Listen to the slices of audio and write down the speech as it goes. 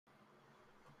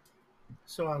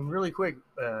So really quick,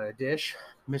 Dish,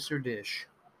 Mr. Dish,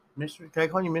 Mr. Can I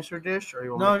call you Mr. Dish or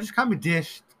you want No, just call me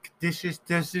Dish. Dishes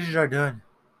are done.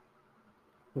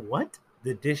 me? What?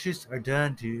 The dishes are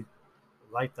done, dude.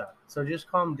 Like that. So just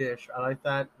call him Dish. I like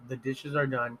that. The dishes are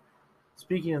done.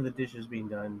 Speaking of the dishes being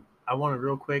done, I want to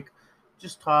real quick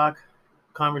just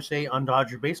conversate on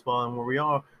Dodger baseball and where we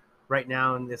are right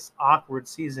now in this awkward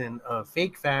season of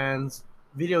fake fans,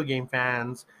 video game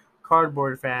fans,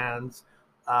 cardboard fans,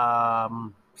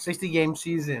 60 game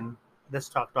season. Let's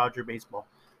talk Dodger baseball.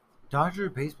 Dodger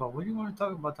baseball. What do you want to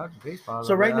talk about Dodger baseball?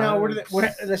 So right now,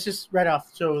 let's just right off.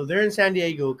 So they're in San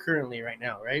Diego currently, right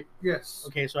now, right? Yes.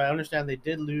 Okay, so I understand they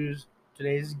did lose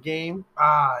today's game.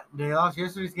 They lost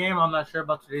yesterday's game. I'm not sure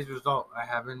about today's result. I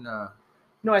haven't.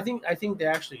 No, I think they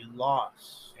actually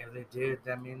lost. If they did,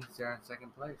 that means they're in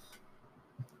second place.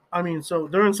 I mean, so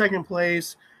they're in second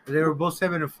place. They were both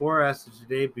 7-4 as of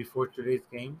today before today's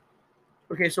game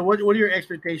Okay, so what are your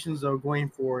expectations though going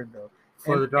forward though?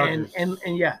 for the Dodgers. And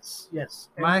yes.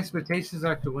 My expectations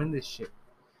are to win this shit,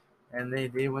 and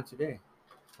they won today.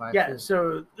 Yeah,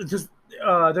 so just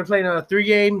they're playing a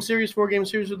 3-game series, 4-game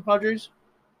series with the Padres.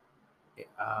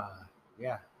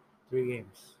 Yeah, 3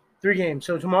 games. 3 games.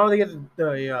 So tomorrow they get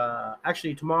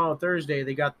actually tomorrow Thursday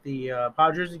they got the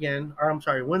Padres again. Or I'm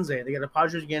sorry, Wednesday they got the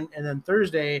Padres again, and then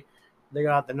Thursday they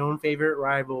got the known favorite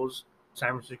rivals, San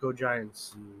Francisco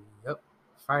Giants. Yep,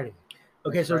 Friday.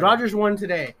 Okay, That's so Friday. Dodgers won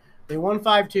today. They won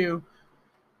 5-2.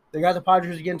 They got the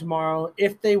Padres again tomorrow.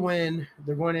 If they win,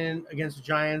 they're going in against the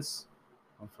Giants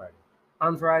On Friday.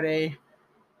 on Friday.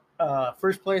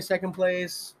 First place, second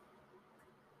place.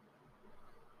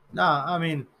 No, I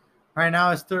mean, right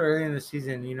now it's still early in the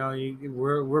season. You know,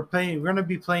 we're playing. We're gonna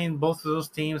be playing both of those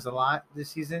teams a lot this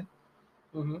season.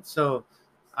 Mm-hmm. So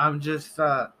I'm just,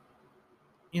 right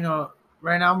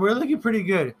now we're looking pretty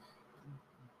good.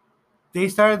 They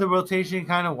started the rotation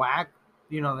kind of whack.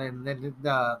 Letting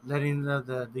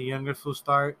the younger fools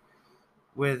start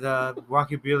with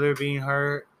Rocky Buehler being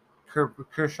hurt,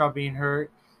 Kershaw being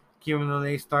hurt, giving the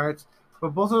late starts. But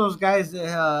both of those guys,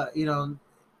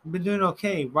 been doing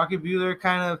okay. Rocky Buehler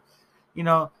kind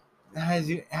of,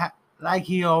 like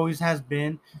he always has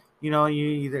been. You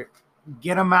either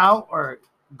get him out or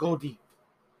go deep.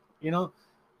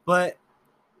 But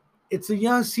it's a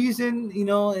young season,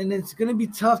 and it's gonna be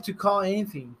tough to call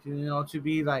anything. To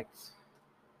be like,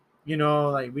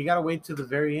 like we gotta wait till the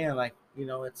very end. Like,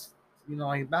 it's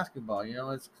like basketball.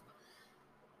 It's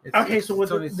Okay, so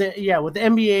with with the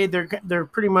NBA, they're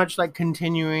pretty much like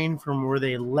continuing from where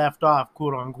they left off,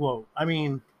 quote unquote. I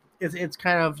mean, it's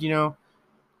kind of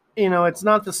it's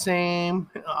not the same,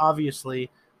 obviously,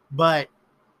 but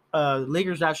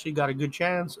Lakers actually got a good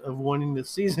chance of winning this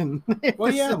season.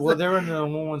 Well, yeah, they were in the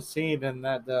number one seed, and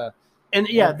and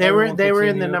yeah, they were in the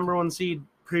continued. number one seed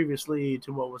previously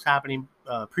to what was happening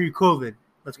pre-COVID.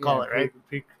 Let's call it right.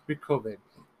 Pre-COVID,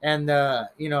 and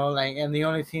and the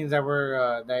only teams that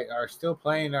were that are still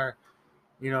playing are,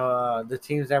 the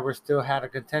teams that were still had a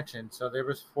contention. So there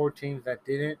was 4 teams that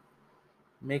didn't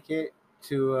make it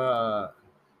to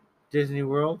Disney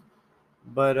World,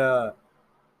 but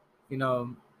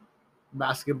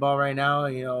basketball right now,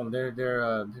 they're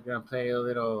gonna play a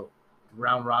little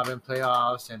round robin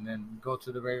playoffs and then go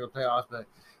to the regular playoffs. But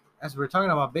as we're talking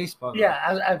about baseball,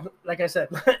 yeah, like I said,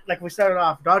 like we started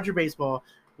off Dodger baseball.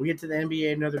 We get to the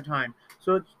NBA another time.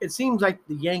 So it seems like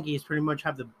the Yankees pretty much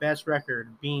have the best record,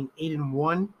 being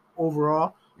 8-1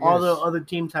 overall. Yes. Although other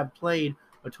teams have played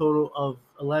a total of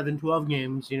 11, 12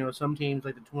 games. Some teams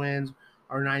like the Twins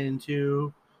are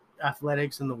 9-2.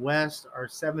 Athletics in the West are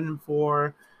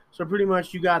 7-4. So pretty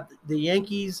much you got the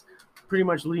Yankees pretty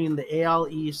much leading the AL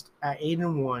East at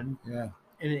 8-1. Yeah.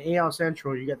 And in AL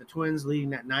Central, you got the Twins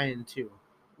leading at 9-2.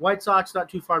 White Sox not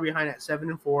too far behind at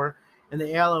 7-4. In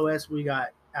the ALOS, we got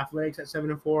Athletics at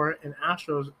 7-4, and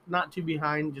Astros not too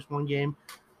behind, just one game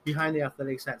behind the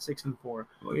Athletics at 6-4.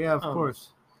 Well, yeah, of course.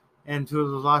 And 2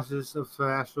 of the losses of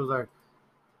Astros are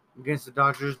against the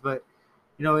Dodgers, but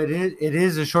it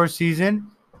is a short season.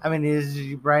 I mean, it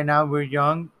is right now we're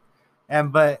young,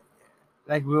 but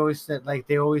like we always said, like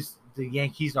the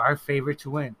Yankees are favorite to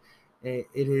win.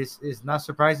 It's not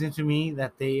surprising to me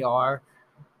that they are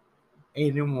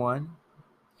 8-1.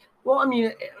 Well, I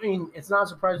mean, it's not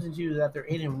surprising to you that they're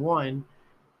 8-1,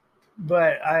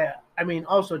 but I mean,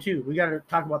 also too, we got to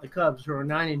talk about the Cubs who are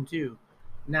 9-2,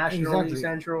 National League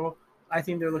Central. I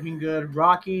think they're looking good.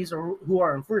 Rockies, who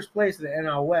are in first place in the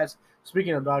NL West.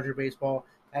 Speaking of Dodger baseball,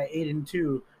 at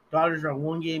 8-2, Dodgers are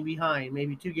 1 game behind,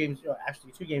 maybe 2 games,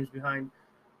 actually 2 games behind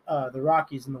the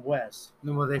Rockies in the West.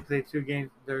 Well, they played 2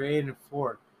 games. They're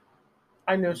 8-4.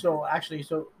 I know. So actually,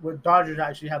 with Dodgers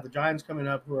actually have the Giants coming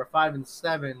up, who are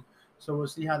 5-7. So we'll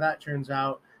see how that turns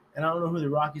out. And I don't know who the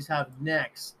Rockies have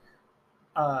next.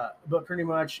 But pretty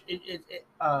much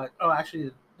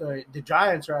actually the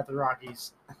Giants are at the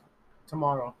Rockies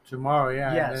tomorrow. Tomorrow, yeah.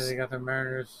 And then Yes. they got the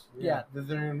Mariners. Yeah,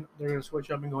 they're gonna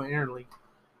switch up and go interleague.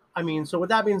 I mean, so with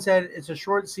that being said, it's a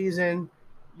short season.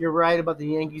 You're right about the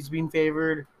Yankees being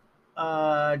favored.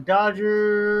 Dodgers,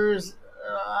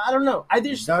 I don't know.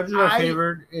 Dodgers are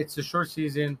favored. It's a short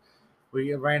season.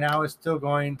 We right now it's still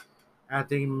going. I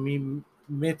think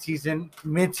mid-season.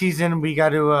 Mid-season, we got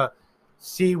to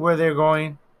see where they're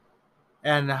going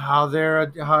and how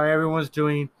everyone's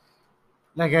doing.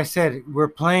 Like I said, we're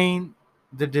playing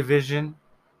the division.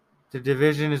 The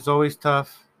division is always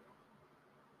tough.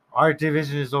 Our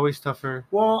division is always tougher.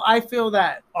 Well, I feel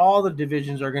that all the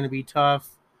divisions are going to be tough,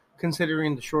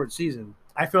 considering the short season.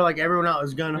 I feel like everyone out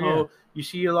is gun ho. Yeah. You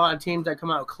see a lot of teams that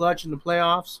come out clutch in the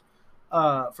playoffs.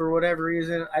 For whatever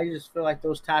reason, I just feel like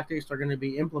those tactics are going to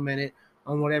be implemented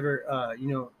on whatever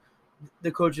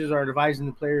the coaches are advising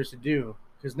the players to do.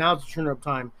 Because now it's a turn-up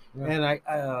time, Yeah.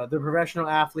 and the professional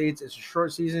athletes. It's a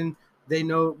short season. They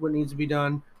know what needs to be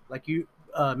done. Like you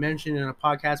mentioned in a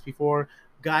podcast before,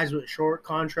 guys with short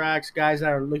contracts, guys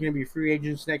that are looking to be free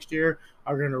agents next year,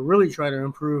 are going to really try to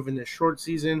improve in this short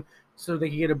season so they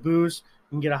can get a boost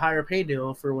and get a higher pay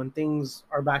deal for when things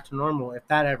are back to normal, if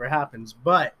that ever happens.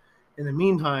 But in the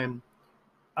meantime,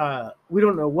 we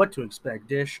don't know what to expect,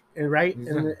 Dish, right?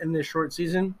 Exactly. In this short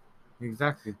season.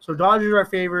 Exactly. So Dodgers are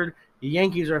favored. The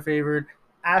Yankees are favored.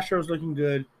 Astros looking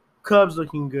good. Cubs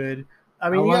looking good. I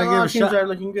mean, you got a lot of teams that are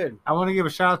looking good. I want to give a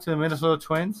shout out to the Minnesota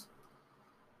Twins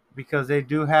because they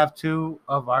do have two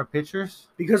of our pitchers.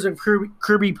 Because of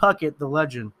Kirby Puckett, the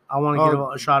legend. I want to give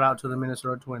a shout out to the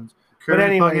Minnesota Twins. Kirby but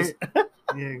anyways.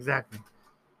 yeah, exactly.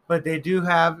 But they do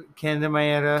have Kendall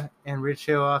Maeda and Rich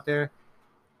Hill out there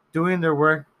doing their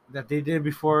work that they did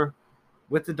before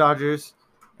with the Dodgers,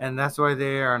 and that's why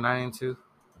they are 9-2.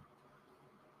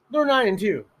 They're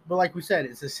 9-2, but like we said,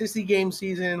 it's a 60-game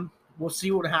season. We'll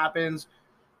see what happens.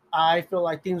 I feel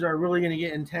like things are really going to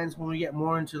get intense when we get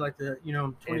more into like the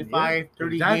 25,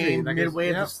 30 game like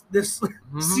midway of this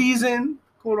season,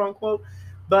 quote unquote.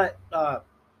 But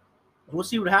we'll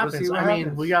see what happens. I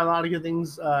mean, we got a lot of good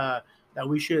things that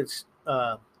we should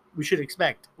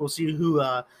expect. We'll see who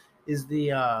is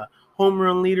the home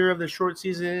run leader of the short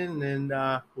season, and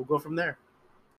we'll go from there.